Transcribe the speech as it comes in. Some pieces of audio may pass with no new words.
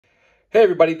Hey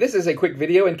everybody, this is a quick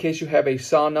video in case you have a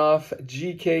SONOFF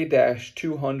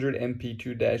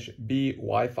GK-200MP2-B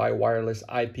Wi-Fi wireless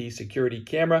IP security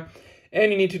camera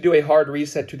and you need to do a hard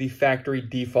reset to the factory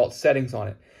default settings on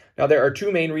it. Now there are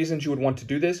two main reasons you would want to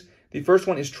do this. The first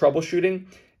one is troubleshooting.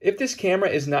 If this camera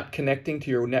is not connecting to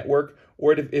your network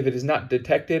or if it is not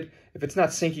detected, if it's not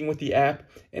syncing with the app,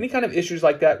 any kind of issues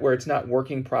like that where it's not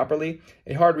working properly,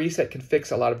 a hard reset can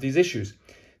fix a lot of these issues.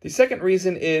 The second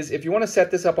reason is if you want to set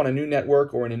this up on a new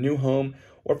network or in a new home,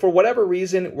 or for whatever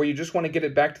reason where you just want to get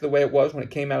it back to the way it was when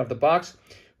it came out of the box,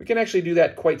 we can actually do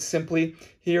that quite simply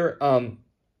here.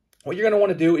 What you're going to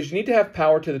want to do is you need to have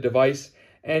power to the device,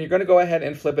 and you're going to go ahead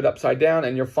and flip it upside down,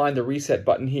 and you'll find the reset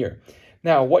button here.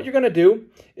 Now, what you're going to do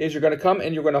is you're going to come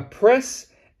and you're going to press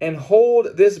and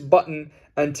hold this button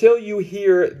until you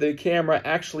hear the camera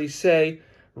actually say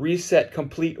reset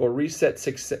complete or reset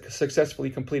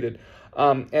successfully completed.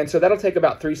 And so that'll take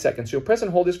about 3 seconds. So you'll press and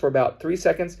hold this for about 3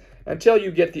 seconds until you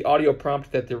get the audio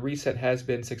prompt that the reset has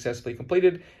been successfully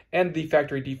completed and the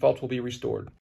factory default will be restored.